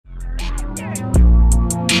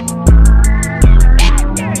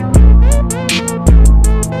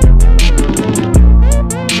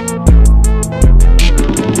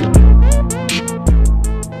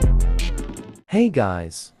Hey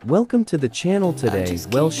guys, welcome to the channel today.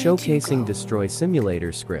 Showcasing Destroy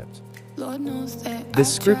Simulator script.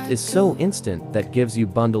 This script is so instant that gives you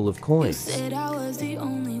bundle of coins. Said I was the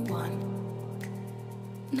only one.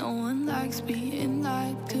 No one likes being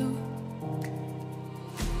lied to.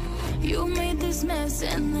 You made this mess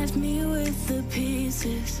and left me with the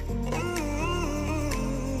pieces.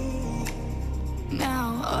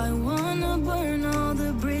 Now I wanna burn all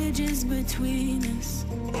the bridges between us.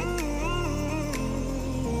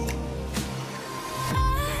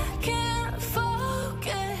 I can't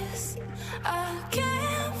focus, I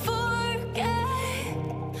can't forget.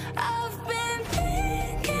 I've been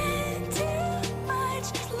thinking too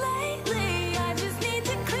much lately. I just need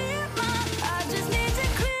to clear my head. I just need to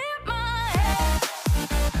clear my head.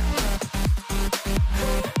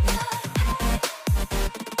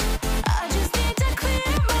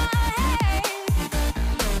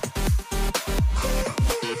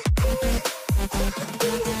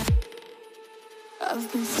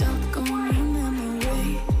 I've been stuck on